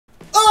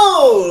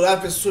Olá,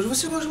 pessoas.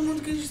 Você gosta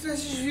muito que a gente traz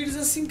esses vídeos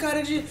assim,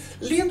 cara, de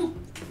lendo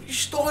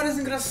histórias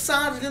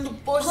engraçadas, lendo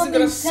posts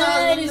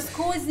engraçados.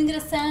 Coisas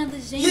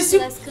engraçadas, gente.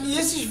 E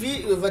esses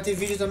vídeos, vai ter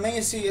vídeo também,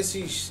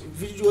 esses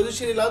vídeos de hoje eu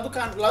tirei lá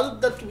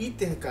da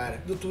Twitter,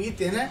 cara. Do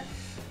Twitter, né?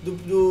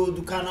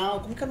 Do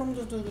canal. Como que é o nome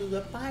da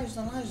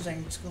página lá,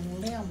 gente? Que eu não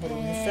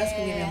lembro. Refresca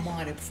a minha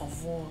memória, por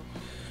favor.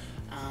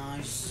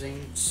 Ai,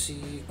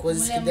 gente.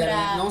 Coisas que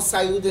deram. Não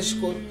saiu das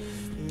coisas.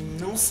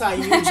 Não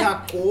saiu de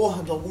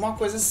acordo, alguma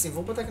coisa assim.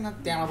 Vou botar aqui na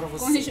tela pra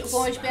vocês.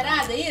 Com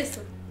esperado, é isso?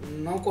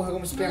 Não correu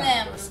como esperado. Não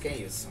lembro. Acho que é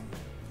isso.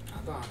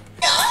 Adoro.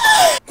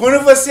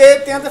 Quando você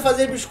tenta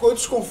fazer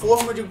biscoitos com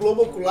forma de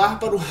globo ocular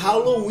para o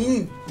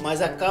Halloween,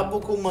 mas acaba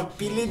com uma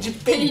pilha de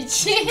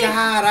peitinho.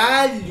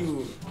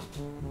 Caralho!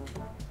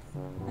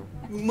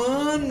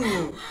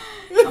 Mano!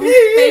 Um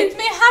peito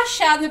meio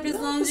rachado, né?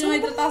 Precisando de uma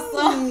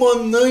hidratação.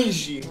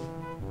 Monange.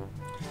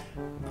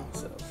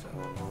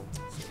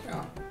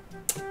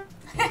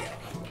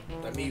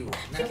 Tá meio,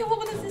 né? Que eu vou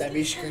botar tá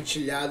meio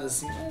escantilhado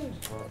assim.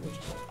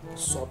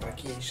 Só pra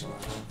quente lá.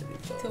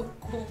 Teu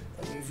cu.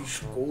 Tá meio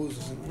viscoso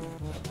assim.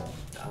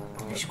 Tá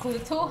bom. Viscoso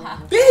teu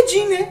rabo.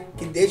 Perdi, né?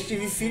 Que desde que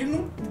tive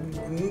filho,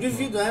 não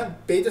divido, né?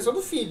 Peito é só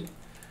do filho.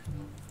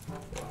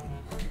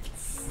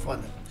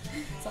 Foda.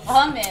 Só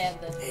fala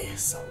merda. É,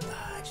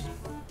 saudade.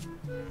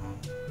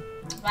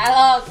 Vai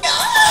logo.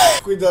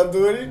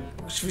 Cuidadores,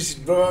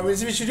 provavelmente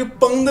se vestiu de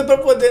panda pra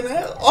poder,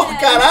 né? Ó,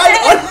 caralho!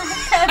 Olha.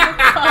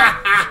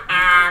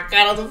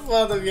 Cara do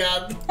foda,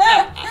 viado.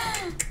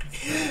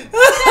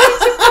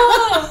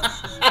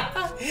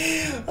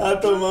 Ah,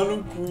 tomar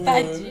no cu.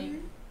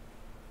 Tadinho.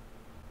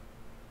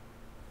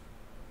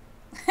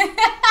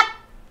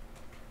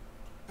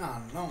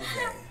 Ah, não,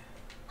 velho.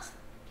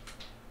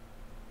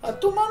 Ah,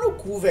 tomar no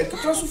cu, velho. Que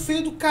troço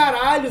feio do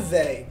caralho,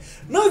 velho.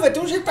 Não, e vai ter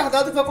uns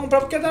retardados que vai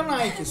comprar porque é da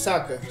Nike,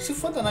 saca? Se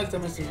for da Nike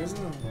também, às vezes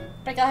não.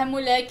 Pra aquela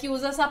mulher que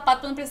usa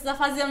sapato pra não precisar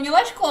fazer unha,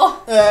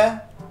 lascou.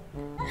 É.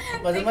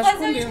 Mas é Tem que fazer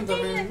masculino tipo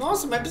também. que-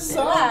 Nossa, mas é Sei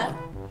bizarro, lá.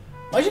 mano.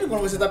 Imagina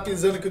quando você tá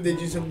pisando que o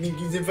dedinho, seu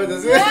minguinho sempre faz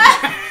assim.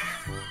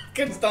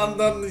 Que a gente tá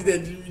andando nos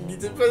dedinhos, o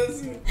minguinho sempre faz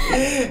assim.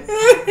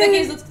 Tem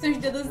aqueles outros que tem os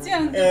dedos assim, ó.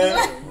 É.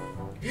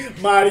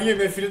 Maria,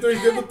 minha filha, tem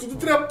os dedos tudo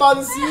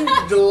trepados assim,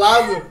 de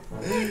lado.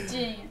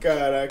 Tadinho.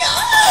 Caraca.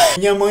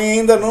 Minha mãe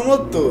ainda não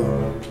notou.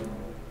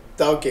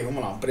 Tá, ok,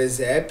 vamos lá. Um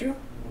presépio,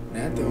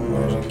 né? Tem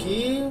um anjo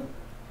aqui.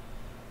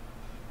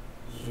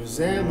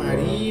 José,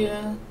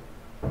 Maria.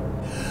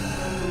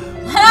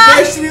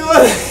 Mestre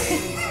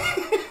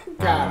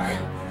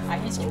Caralho. A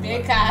gente, que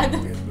pecado.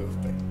 Perdoa,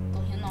 pai. Tô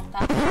rindo não, tá?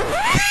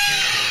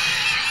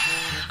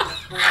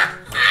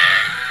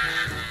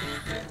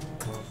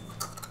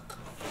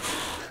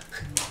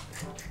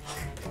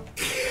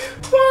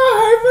 Porra,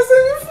 aí você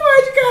me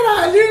fode,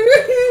 caralho.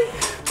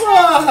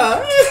 Porra.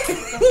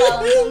 Tô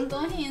falando que eu não tô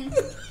rindo.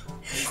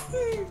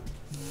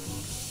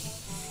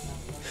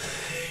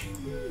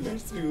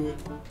 Mestre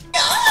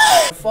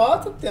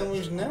Foto,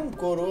 temos, né, um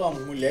coroa, uma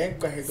mulher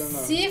carregando...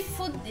 Se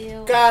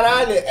fudeu.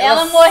 Caralho,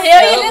 Ela morreu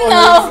e ele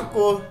não. E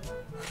ficou.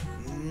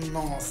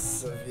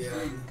 Nossa,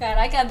 viado.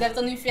 Caraca, ela deve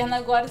estar no inferno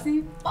agora,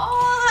 assim.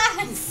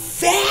 Porra!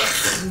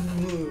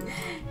 Inferno!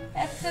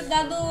 É pra ter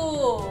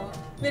dado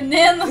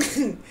veneno.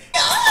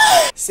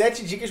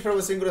 7 dicas pra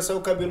você engrossar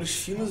os cabelos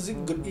finos e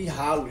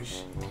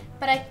ralos.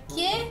 Pra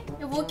que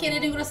eu vou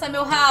querer engrossar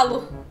meu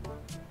ralo?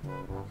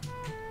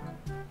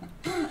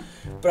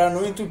 Pra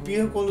não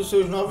entupir quando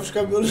seus novos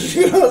cabelos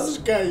grossos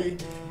caírem.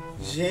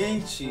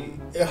 Gente,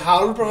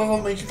 ralo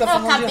provavelmente tá Não,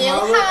 falando de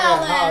cabelo ralo.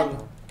 ralo,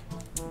 Ralo.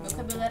 Meu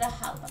cabelo era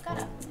ralo pra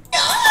caralho.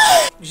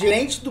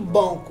 Gerente do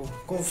banco.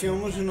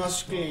 Confiamos nos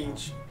nossos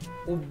clientes.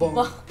 O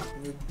banco.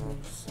 Meu Deus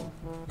do céu.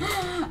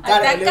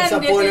 Cara, eu lembro essa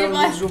porra, eu lembro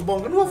muito do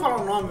banco. Eu não vou falar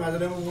o nome, mas eu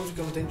lembro muito que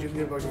eu não tenho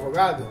dinheiro para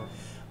advogado.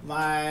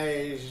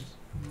 Mas...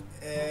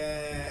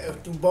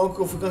 o banco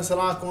que eu fui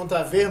cancelar uma conta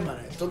a ver,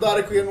 mano. Toda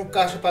hora que eu ia no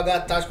caixa pagar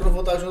a taxa, quando eu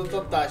voltava junto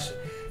da taxa.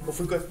 Eu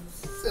fui,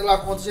 sei lá,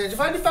 conta de gente.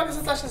 Vai, ele paga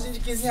essa taxazinha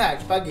de 15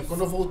 reais. Paguei.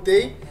 Quando eu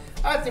voltei,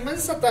 tem mais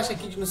essa taxa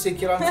aqui de não sei o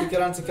que lá, não sei o que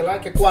lá, não sei o que lá,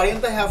 que é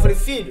 40 reais. Eu falei,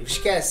 filho,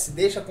 esquece,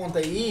 deixa a conta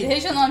aí.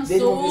 Deixa o nome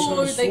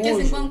sujo, daqui a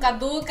 5 anos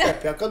caduca. É,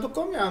 pior que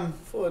caducou mesmo.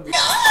 Foda-se.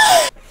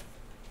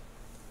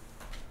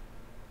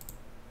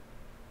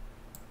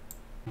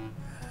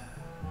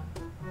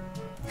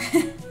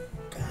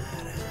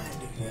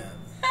 Caralho,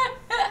 viado.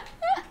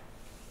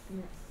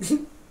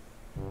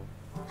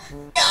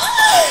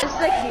 Isso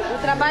daqui, o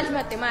trabalho de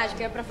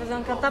matemática é pra fazer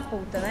uma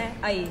catapulta, né?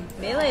 Aí,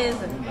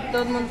 beleza.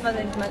 Todo mundo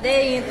fazendo de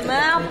madeirinha,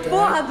 mas a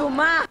porra do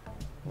mar.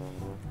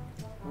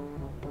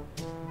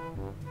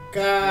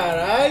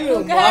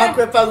 Caralho, o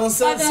Marco é pra não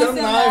ser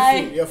Senai.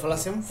 filho. Eu ia falar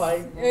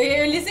senpai.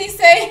 Eu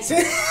licenciei.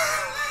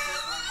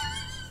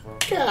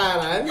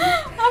 Caralho.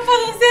 Ah, pra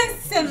não ser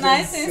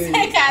Senai,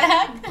 sensei,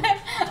 caraca.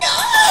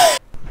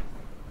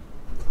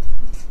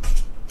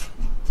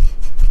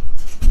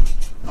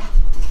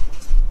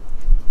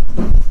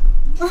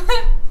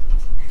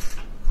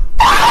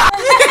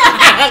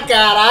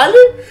 Caralho.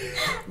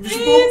 Bicho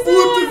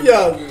puto,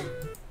 viado.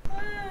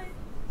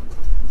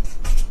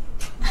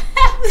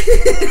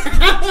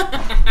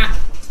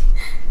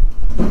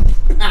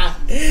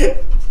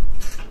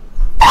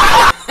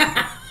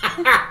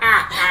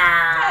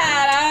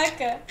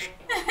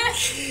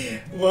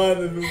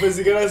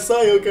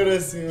 Só eu quero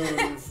assim,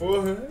 mano.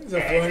 Porra,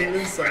 essa porra é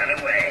aniversário.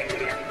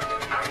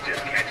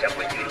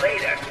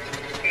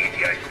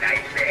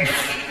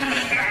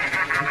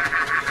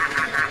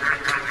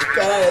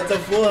 Cara, essa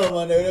porra,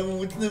 mano, eu lembro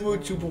muito do meu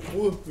tio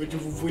Pupu. Meu tio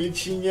Pupu, ele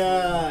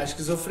tinha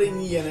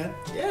esquizofrenia, né?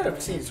 E era,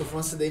 assim, sofreu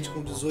um acidente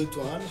com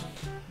 18 anos.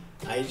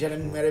 Aí já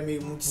não era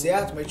meio muito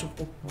certo, mas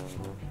tipo,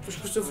 a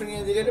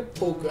esquizofrenia dele era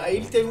pouco. Aí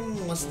ele teve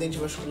um acidente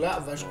vascular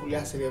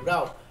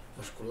cerebral.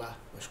 Vascular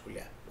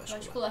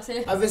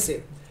cerebral.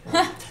 AVC.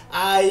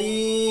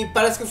 Aí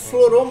parece que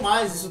florou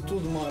mais isso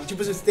tudo, mano.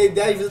 Tipo, você tem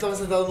ideia, às vezes eu tava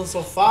sentado no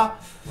sofá.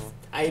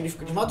 Aí ele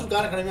fica de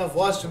madrugada com a minha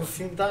avó assistindo o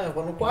filme, tá? Eu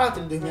tava no quarto,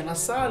 ele dormia na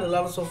sala,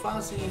 lá no sofá,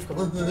 assim, ele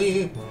ficava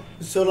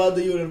do seu lado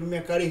aí, olhando pra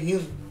minha cara e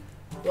rindo.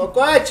 Eu,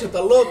 qual é, tio? Tá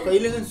louco? Aí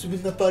ele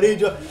subindo na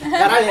parede, ó.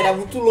 Caralho, era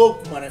muito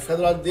louco, mano. Ficar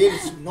do lado dele,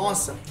 assim,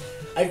 nossa.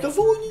 Aí ele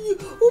falou, menino,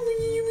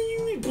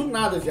 do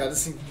nada, viado,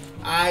 assim.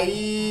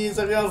 Aí,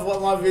 só minha avó,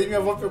 uma vez minha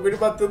avó pegou ele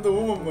batendo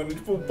uma, mano,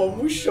 tipo, o pau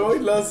no chão e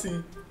lá,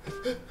 assim.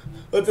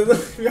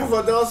 Minha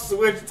avó deu uma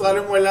surra de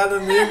toalha molhada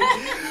nele.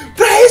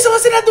 Pra isso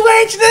você não é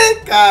doente, né?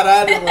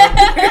 Caralho, mano.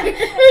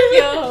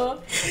 Que horror.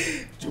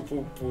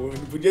 Tipo, pô,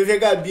 não podia ver a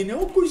Gabi, né?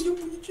 Ô, coisinha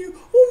bonitinha,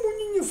 ô,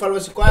 menino. Falou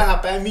assim, qual é,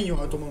 rapaz? É minha.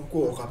 Vai tomando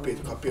cor,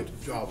 capeta,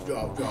 tchau.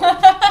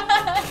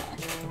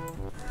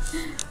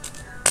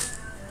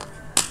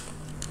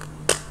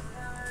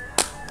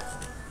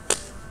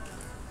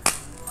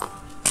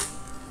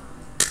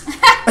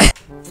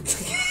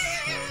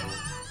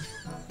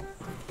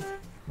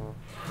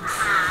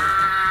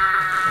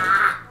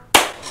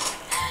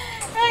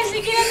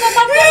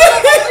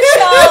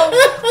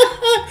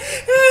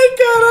 Ai,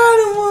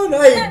 caralho, mano.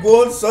 Aí,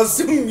 gordo só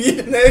se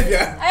humilha, né,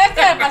 viado? Aí,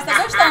 cara, parece que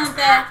tá gostando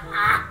até.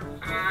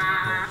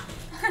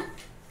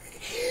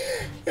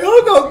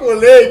 Eu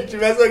calculei que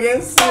tivesse alguém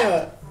assim,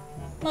 ó.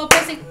 Não, eu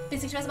pensei que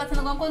estivesse batendo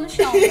alguma coisa no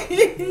chão.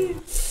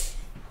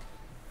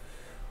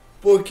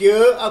 Porque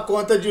a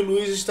conta de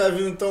luz está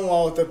vindo tão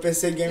alta,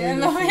 PC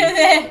Game.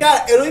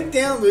 Cara, eu não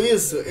entendo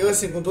isso. Eu,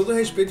 assim, com todo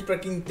respeito pra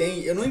quem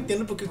tem, eu não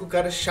entendo porque que o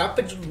cara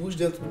chapa de luz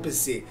dentro do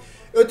PC.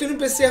 Eu tenho um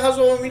PC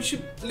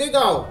razoavelmente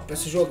legal pra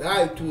se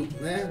jogar e tudo,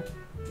 né?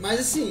 Mas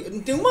assim, não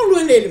tem uma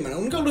luz nele, mano. A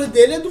única luz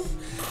dele é do...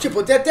 Tipo,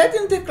 eu até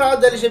tenho um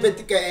teclado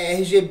LGBT, que é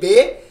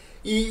RGB,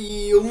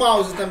 e o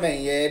mouse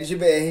também, é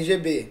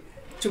RGB.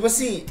 Tipo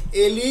assim,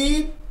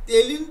 ele...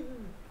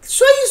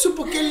 Só isso,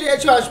 porque ele é,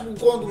 tipo,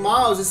 quando o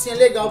mouse, assim, é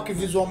legal, porque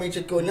visualmente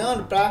aqui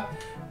olhando, pra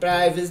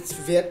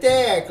ver a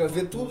tecla,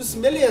 ver tudo, assim,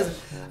 beleza.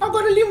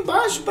 Agora ali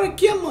embaixo, pra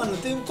quê, mano?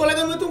 Tem um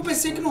colega meu tem um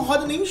PC que não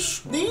roda nem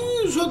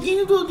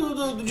joguinho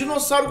do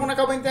dinossauro quando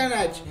acaba a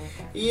internet.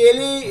 E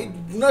ele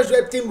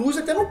tem luz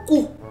até no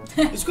cu.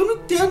 Isso que eu não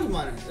entendo,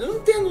 mano. Eu não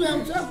entendo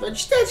mesmo. É de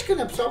estética,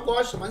 né? O pessoal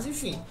gosta, mas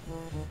enfim.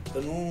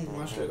 Eu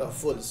não acho legal,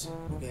 foda-se.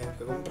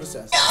 Pegou um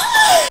processo.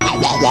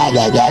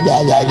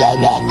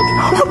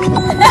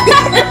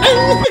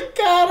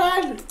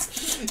 Caralho!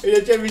 Eu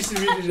já tinha visto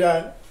esse vídeo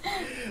já.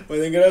 Mas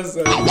é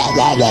engraçado.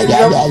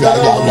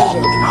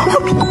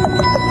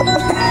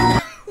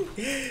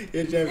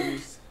 Eu tinha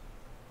visto.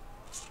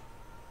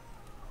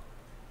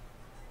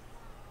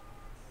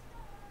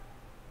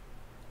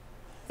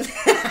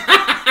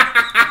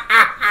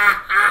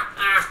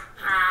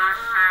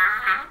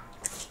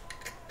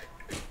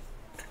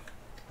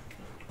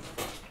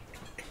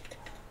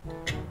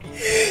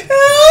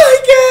 Ai,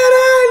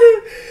 caralho!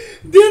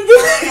 Dentro...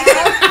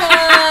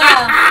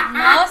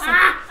 Nossa!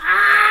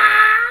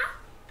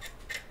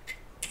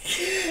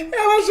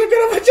 Ela achou que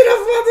era pra tirar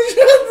foto de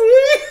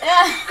Jesus.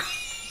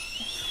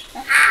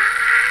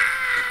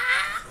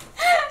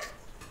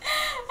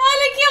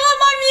 Olha aquela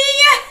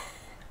maminha!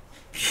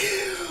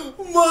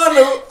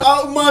 Mano,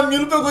 o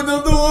mamilo pegou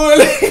dentro do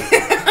olho.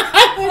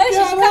 Olha,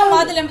 gente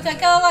camada, lembra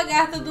daquela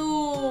lagarta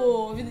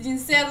do Vida de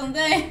Inseto, não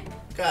tem?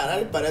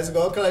 Caralho, parece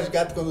igual aquelas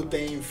gatas quando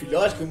tem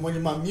filhote, que um monte de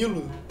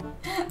mamilo.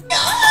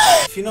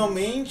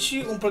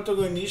 Finalmente, um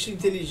protagonista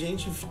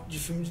inteligente de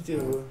filme de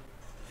terror.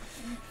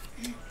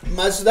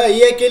 Mas isso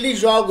daí é aqueles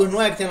jogos,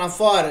 não é? Que tem lá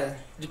fora?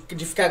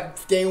 De ficar...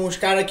 Tem uns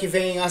caras que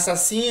vêm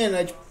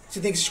assassina, você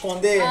tem que se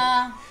esconder.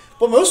 Ah.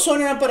 Pô, meu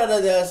sonho é uma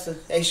parada dessa.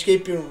 É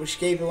escape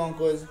alguma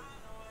coisa.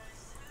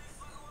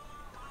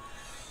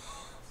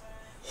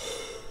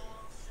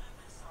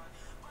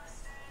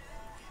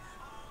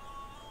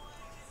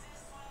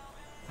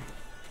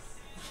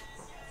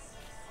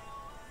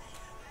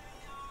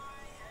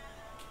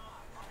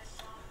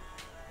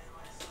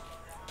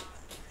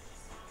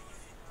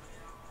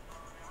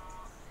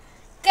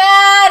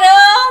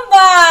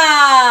 Caramba!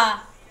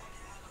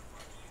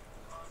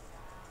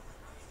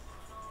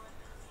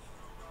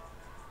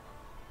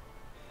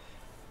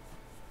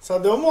 Só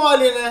deu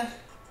mole, né?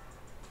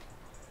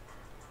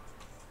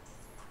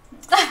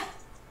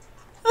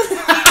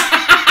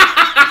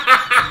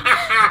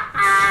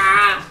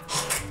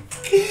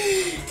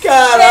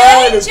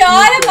 Caralho! Gente,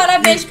 olha,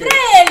 parabéns pra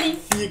ele!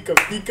 Fica.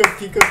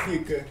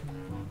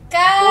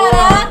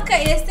 Caraca,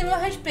 esse tem meu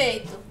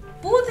respeito.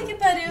 Puta que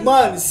pariu.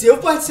 Mano, se eu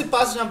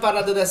participasse de uma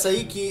parada dessa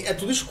aí, que é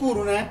tudo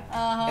escuro, né?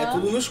 Uhum. É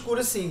tudo no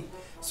escuro, assim.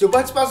 Se eu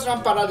participasse de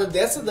uma parada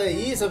dessa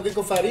daí, sabe o que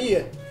eu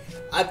faria?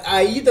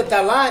 A ida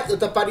tá lá, eu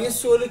taparia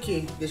esse olho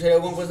aqui. Deixaria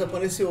alguma coisa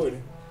tapando esse olho.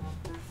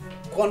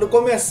 Quando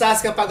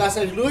começasse que apagasse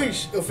as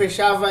luzes, eu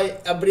fechava,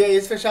 abria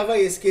esse e fechava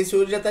esse. Que esse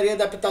olho já estaria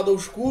adaptado ao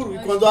escuro. E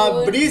quando eu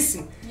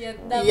abrisse,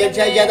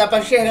 ia dar pra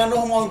enxergar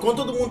normal. Enquanto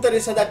todo mundo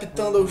estaria se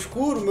adaptando ao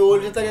escuro, meu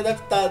olho já estaria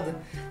adaptado.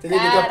 Entendeu?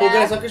 Daqui a pouco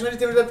era só questão de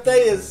tempo de adaptar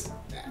esse.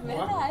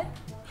 Verdade.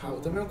 Raul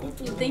também é um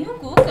cultura. Eu tenho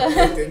cuca.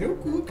 Eu tenho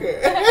cuca.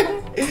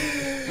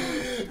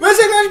 Mas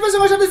é grande, mas eu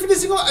vou já definir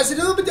assim.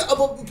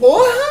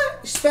 Porra!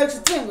 Espero que você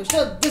tenha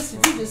gostado desse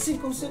vídeo assim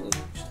como você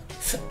gostou.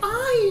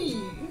 Ai!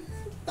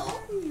 Não,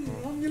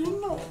 mamilo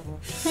não.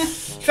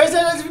 Faz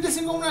esse vídeo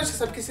assim como nós, você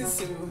sabe que esse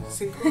assim como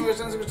você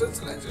gostou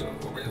desse vídeo.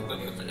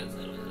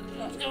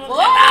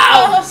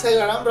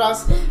 SAÍRAM, um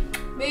abraço.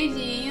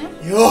 Beijinho.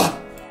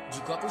 De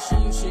copo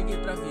cheio cheguei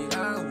pra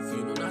virar um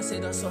filho na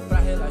seda só pra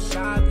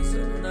relaxar.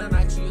 Pensando na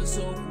natinha eu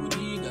sou o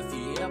Coringa.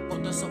 Fiei a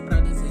ponta só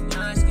pra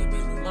desenhar.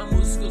 Escrevendo uma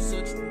música eu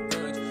sou tipo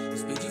Rede.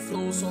 Speed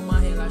flow, sou uma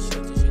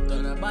relaxante.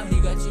 Agitando a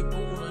barriga tipo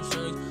um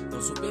lanchante.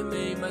 Não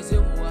Superman, mas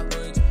eu vou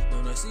avante.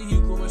 Não nasci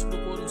rico, mas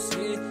procuro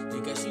ser.